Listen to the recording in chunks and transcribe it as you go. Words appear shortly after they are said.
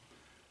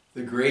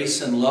The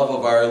grace and love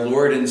of our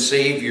Lord and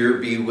Savior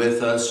be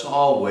with us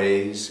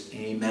always.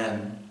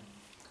 Amen.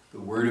 The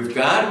Word of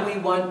God we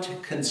want to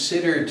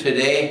consider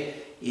today,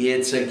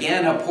 it's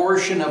again a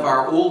portion of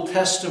our Old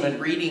Testament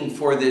reading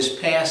for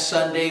this past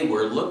Sunday.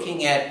 We're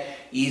looking at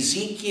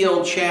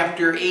Ezekiel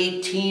chapter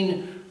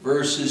 18,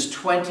 verses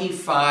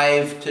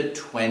 25 to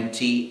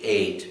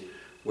 28,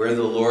 where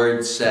the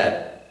Lord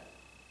said,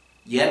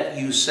 "Yet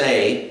you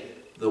say,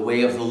 the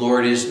way of the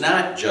Lord is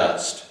not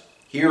just.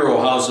 Hear,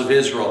 O house of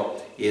Israel,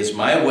 is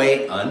my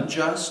way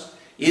unjust?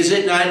 Is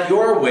it not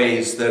your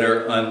ways that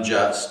are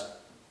unjust?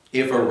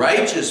 If a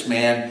righteous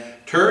man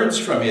turns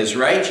from his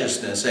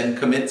righteousness and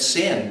commits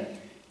sin,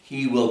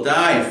 he will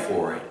die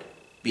for it.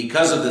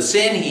 Because of the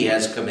sin he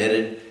has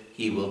committed,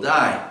 he will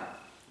die.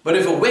 But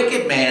if a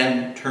wicked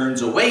man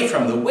turns away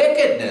from the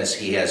wickedness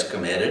he has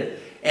committed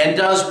and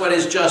does what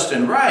is just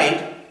and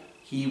right,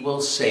 he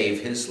will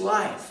save his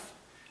life.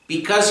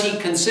 Because he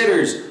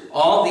considers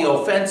all the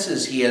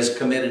offenses he has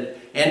committed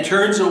and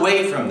turns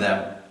away from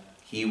them,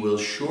 he will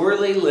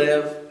surely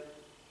live,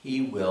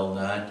 he will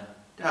not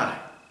die."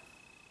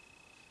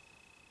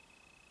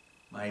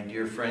 My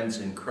dear friends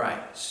in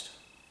Christ,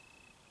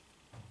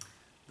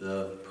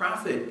 the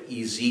prophet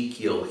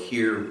Ezekiel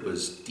here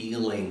was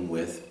dealing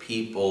with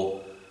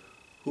people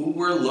who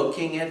were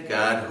looking at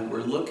God, who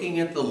were looking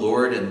at the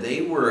Lord, and they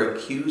were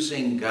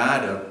accusing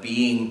God of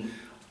being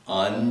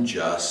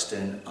unjust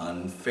and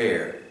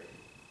unfair.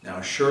 Now,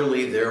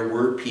 surely there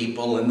were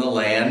people in the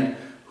land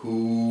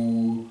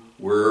who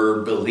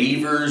were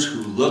believers,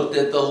 who looked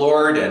at the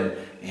Lord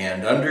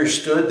and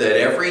understood that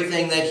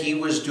everything that he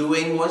was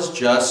doing was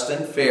just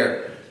and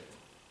fair,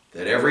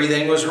 that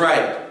everything was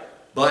right.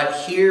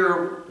 But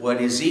here,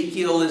 what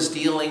Ezekiel is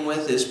dealing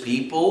with is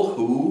people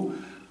who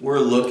were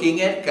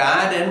looking at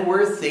God and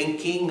were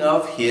thinking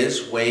of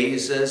his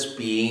ways as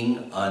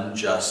being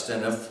unjust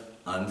and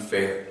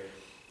unfair.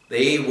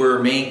 They were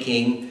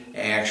making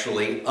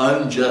actually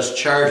unjust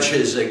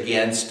charges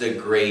against a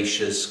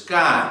gracious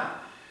God.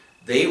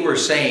 They were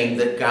saying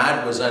that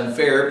God was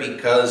unfair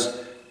because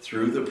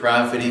through the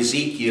prophet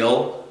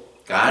Ezekiel,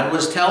 God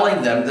was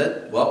telling them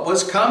that what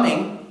was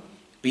coming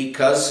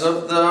because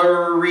of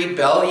the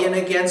rebellion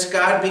against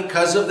God,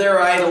 because of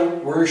their idol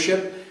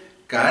worship,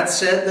 God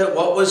said that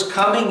what was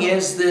coming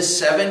is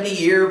this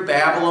 70-year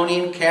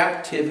Babylonian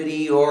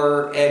captivity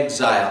or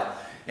exile.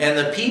 And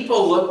the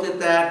people looked at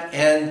that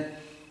and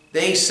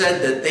they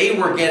said that they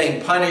were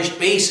getting punished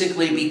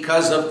basically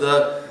because of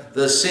the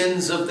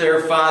sins of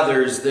their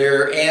fathers,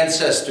 their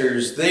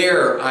ancestors,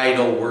 their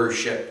idol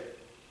worship.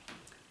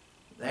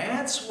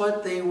 That's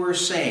what they were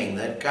saying,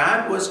 that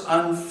God was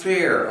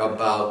unfair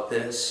about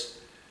this.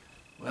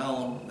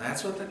 Well,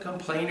 that's what the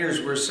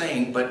complainers were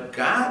saying, but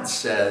God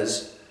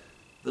says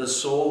the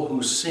soul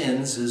who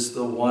sins is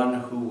the one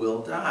who will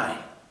die.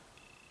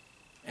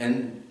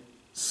 And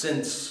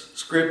since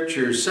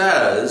Scripture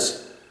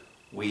says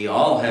we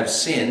all have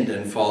sinned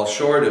and fall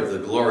short of the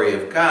glory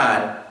of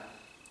God,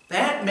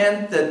 that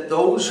meant that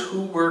those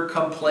who were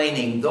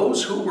complaining,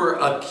 those who were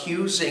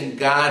accusing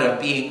God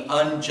of being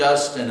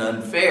unjust and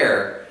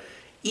unfair,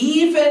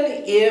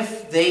 even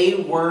if they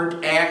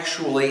weren't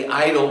actually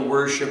idol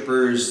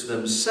worshipers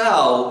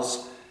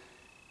themselves,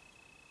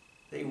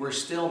 they were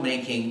still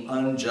making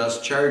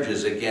unjust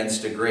charges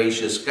against a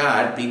gracious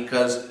God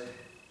because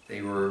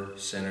they were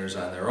sinners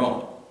on their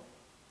own.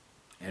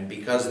 And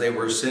because they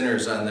were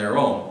sinners on their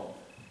own,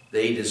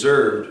 they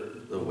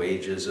deserved the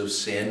wages of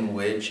sin,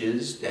 which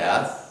is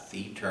death,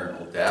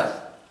 eternal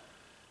death.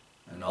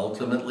 And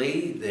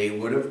ultimately, they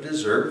would have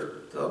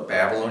deserved the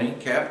Babylonian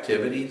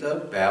captivity, the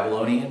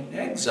Babylonian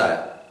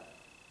exile.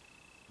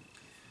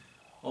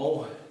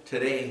 Oh,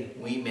 today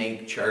we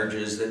make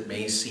charges that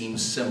may seem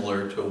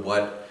similar to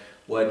what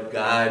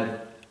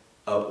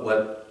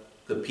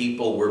the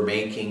people were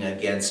making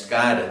against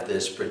God at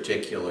this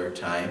particular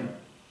time.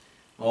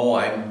 Oh,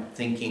 I'm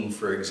thinking,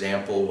 for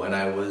example, when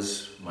I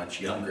was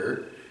much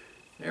younger,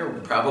 there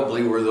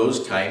probably were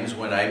those times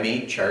when I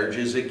made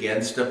charges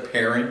against a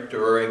parent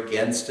or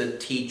against a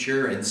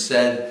teacher and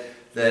said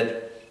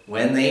that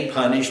when they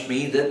punished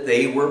me, that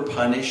they were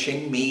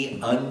punishing me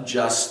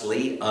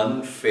unjustly,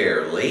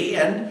 unfairly.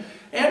 And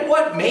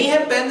what may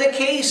have been the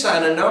case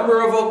on a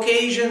number of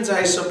occasions,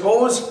 I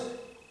suppose,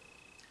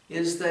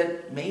 is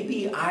that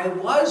maybe I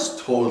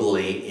was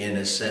totally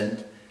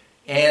innocent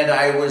and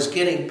I was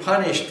getting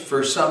punished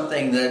for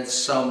something that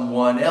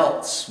someone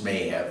else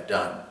may have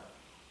done.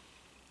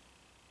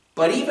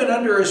 But even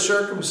under a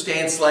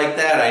circumstance like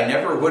that, I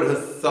never would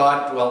have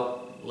thought,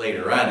 well,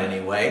 later on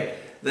anyway,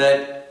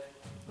 that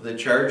the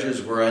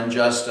charges were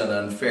unjust and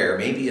unfair.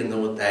 Maybe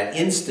in that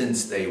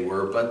instance they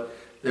were, but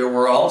there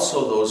were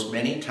also those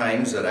many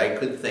times that I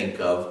could think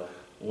of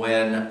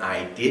when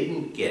I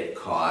didn't get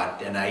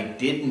caught and I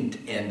didn't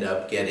end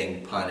up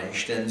getting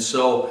punished. And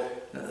so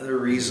the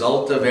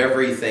result of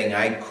everything,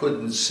 I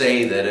couldn't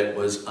say that it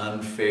was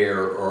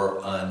unfair or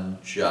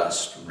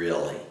unjust,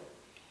 really.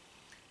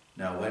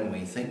 Now, when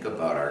we think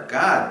about our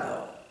God,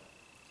 though,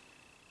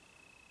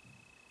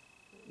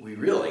 we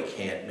really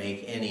can't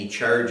make any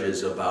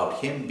charges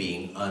about him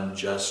being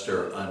unjust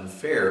or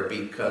unfair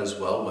because,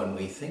 well, when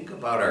we think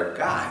about our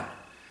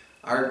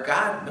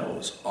God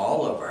knows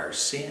all of our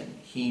sin.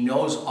 He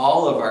knows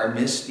all of our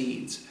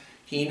misdeeds.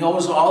 He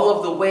knows all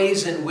of the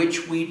ways in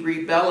which we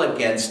rebel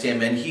against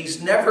him, and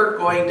he's never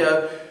going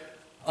to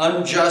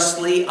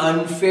unjustly,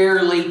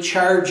 unfairly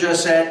charge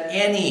us at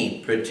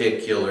any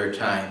particular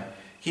time.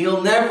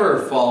 He'll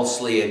never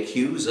falsely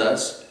accuse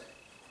us.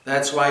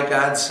 That's why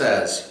God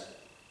says,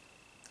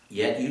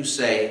 "Yet you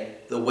say,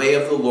 the way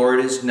of the Lord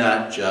is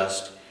not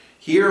just.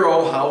 Hear,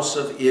 O house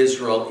of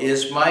Israel,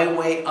 is my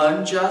way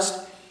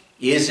unjust?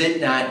 Is it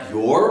not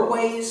your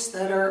ways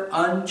that are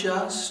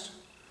unjust?"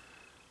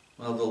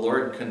 Well, the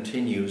Lord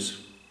continues,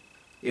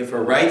 "If a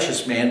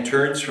righteous man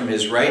turns from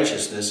his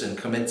righteousness and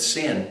commits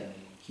sin,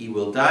 he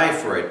will die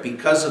for it.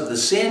 Because of the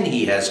sin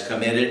he has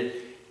committed,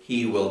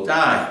 he will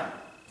die."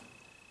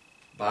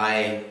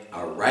 By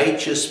a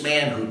righteous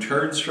man who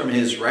turns from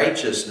his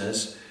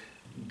righteousness,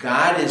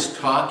 God is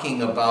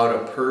talking about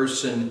a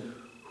person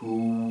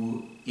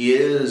who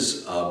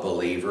is a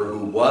believer,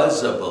 who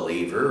was a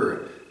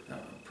believer.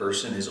 A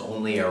person is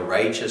only a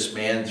righteous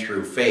man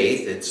through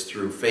faith. It's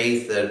through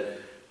faith that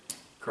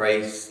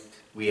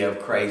we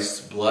have Christ's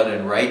blood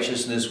and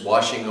righteousness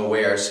washing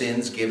away our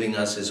sins, giving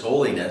us his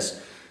holiness.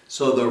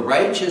 So the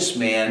righteous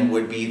man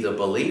would be the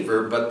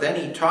believer, but then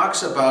he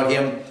talks about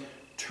him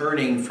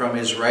turning from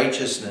his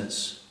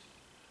righteousness.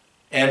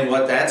 And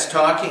what that's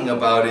talking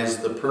about is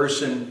the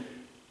person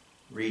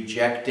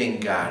rejecting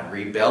God,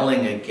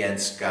 rebelling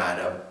against God,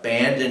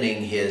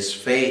 abandoning his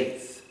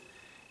faith.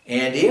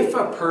 And if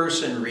a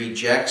person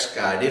rejects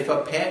God, if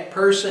a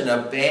person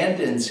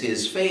abandons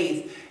his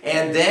faith,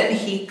 and then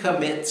he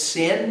commits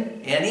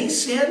sin, any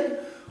sin,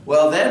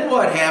 well, then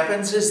what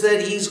happens is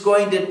that he's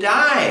going to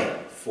die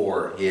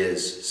for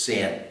his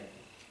sin.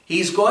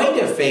 He's going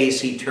to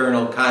face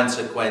eternal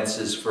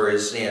consequences for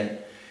his sin.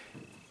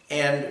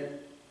 And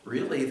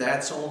really,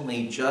 that's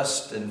only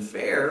just and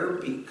fair,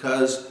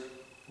 because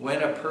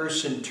when a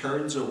person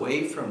turns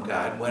away from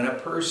God, when a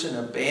person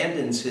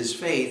abandons his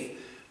faith,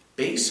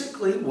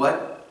 basically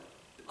what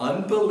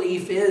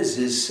unbelief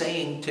is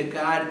saying to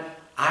God,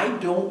 "I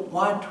don't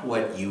want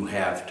what you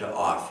have to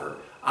offer.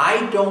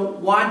 I don't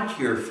want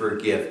your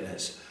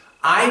forgiveness.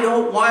 I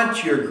don't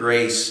want your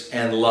grace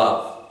and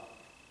love."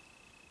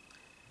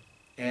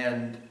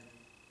 And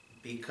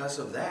because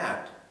of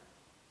that,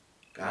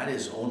 God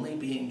is only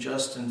being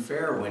just and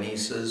fair when he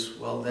says,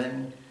 well,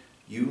 then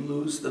you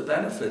lose the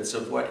benefits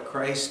of what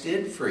Christ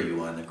did for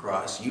you on the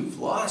cross. You've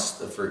lost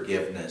the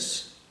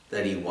forgiveness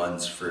that he won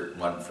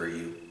for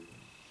you.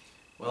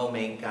 Well,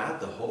 may God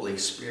the Holy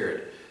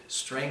Spirit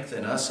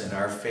strengthen us in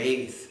our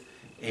faith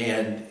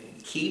and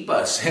keep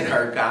us in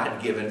our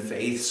God-given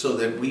faith so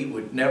that we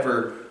would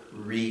never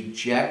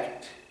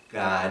reject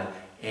God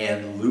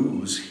and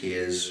lose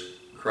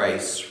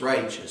Christ's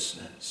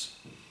righteousness.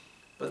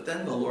 But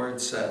then the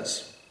Lord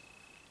says,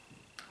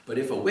 "But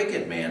if a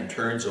wicked man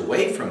turns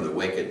away from the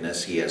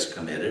wickedness he has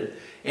committed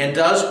and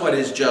does what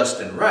is just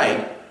and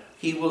right,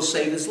 he will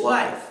save his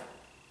life.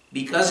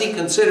 Because he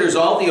considers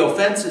all the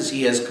offenses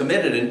he has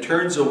committed and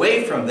turns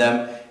away from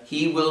them,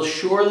 he will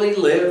surely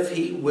live,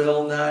 he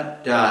will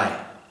not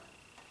die."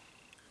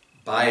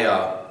 By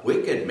a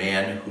wicked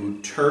man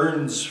who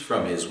turns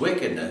from his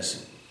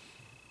wickedness,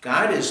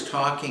 God is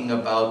talking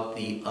about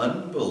the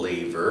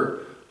unbeliever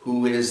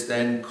who is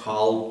then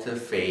called to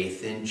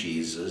faith in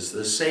Jesus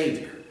the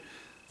Savior.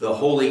 The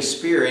Holy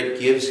Spirit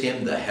gives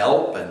him the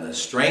help and the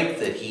strength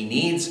that he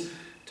needs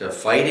to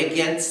fight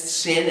against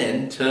sin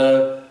and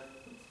to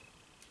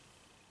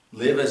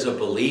live as a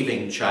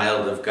believing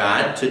child of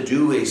God, to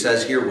do, he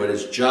says here, what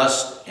is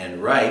just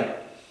and right.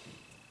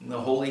 And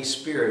the Holy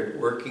Spirit,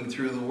 working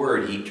through the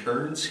Word, he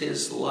turns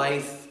his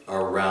life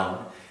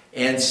around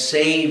and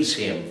saves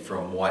him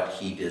from what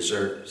he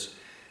deserves.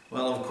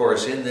 Well, of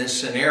course, in this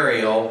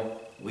scenario,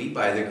 we,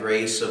 by the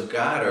grace of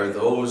God, are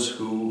those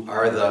who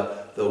are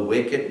the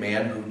wicked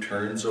man who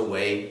turns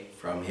away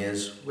from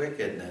his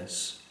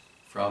wickedness,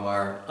 from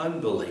our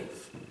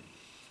unbelief.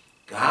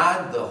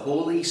 God, the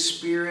Holy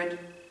Spirit,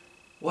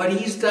 what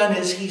he's done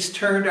is he's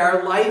turned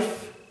our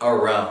life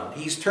around.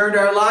 He's turned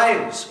our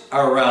lives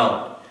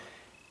around.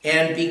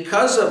 And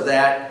because of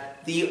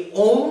that, the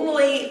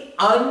only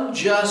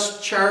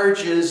unjust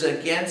charges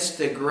against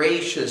a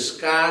gracious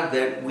God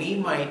that we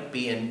might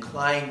be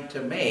inclined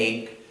to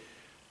make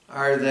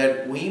are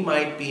that we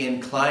might be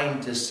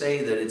inclined to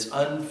say that it's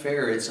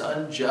unfair, it's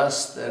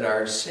unjust that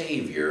our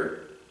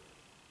Savior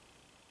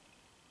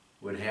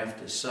would have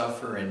to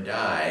suffer and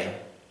die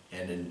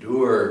and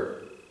endure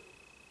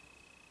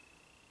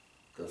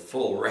the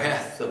full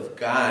wrath of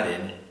God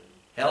in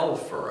hell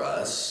for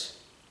us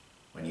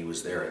when he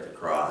was there at the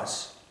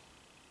cross,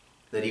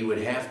 that he would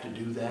have to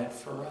do that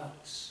for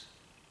us.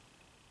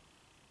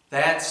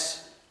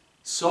 That's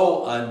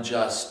so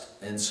unjust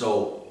and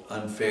so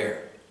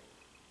unfair.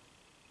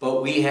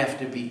 But we have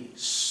to be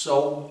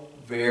so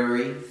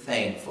very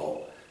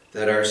thankful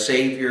that our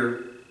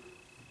Savior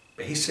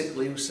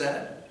basically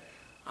said,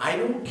 I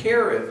don't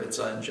care if it's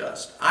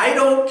unjust. I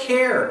don't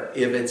care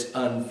if it's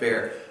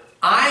unfair.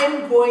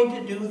 I'm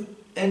going to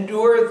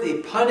endure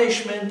the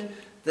punishment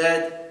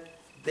that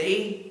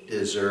they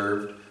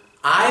deserved.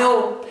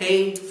 I'll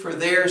pay for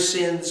their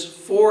sins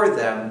for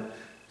them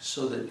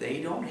so that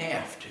they don't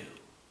have to.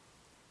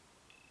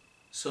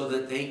 So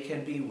that they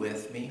can be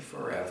with me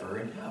forever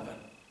in heaven.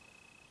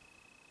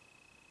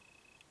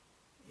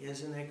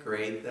 Isn't it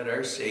great that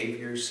our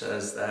Savior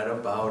says that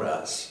about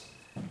us?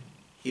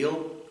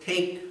 He'll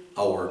take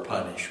our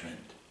punishment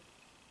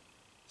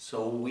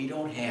so we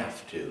don't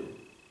have to,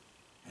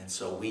 and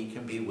so we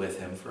can be with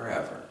him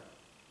forever.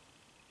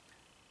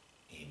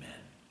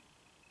 Amen.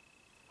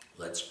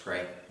 Let's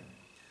pray.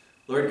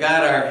 Lord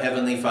God, our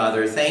Heavenly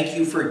Father, thank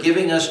you for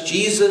giving us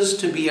Jesus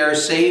to be our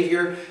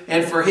Savior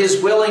and for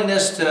his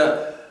willingness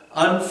to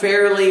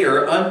unfairly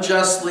or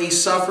unjustly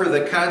suffer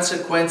the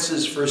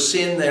consequences for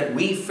sin that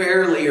we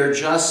fairly or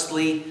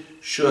justly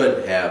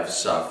should have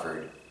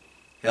suffered.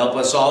 Help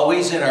us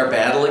always in our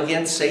battle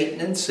against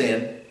Satan and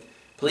sin.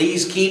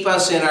 Please keep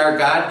us in our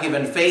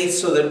God-given faith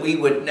so that we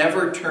would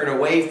never turn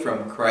away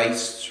from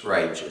Christ's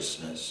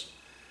righteousness.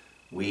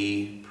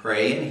 We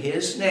pray in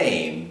his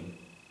name.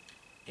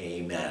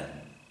 Amen.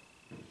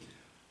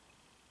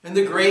 And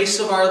the grace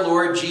of our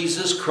Lord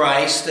Jesus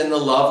Christ and the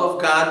love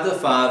of God the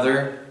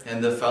Father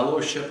and the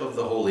fellowship of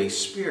the Holy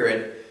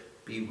Spirit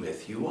be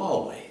with you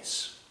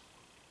always.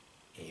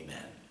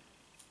 Amen.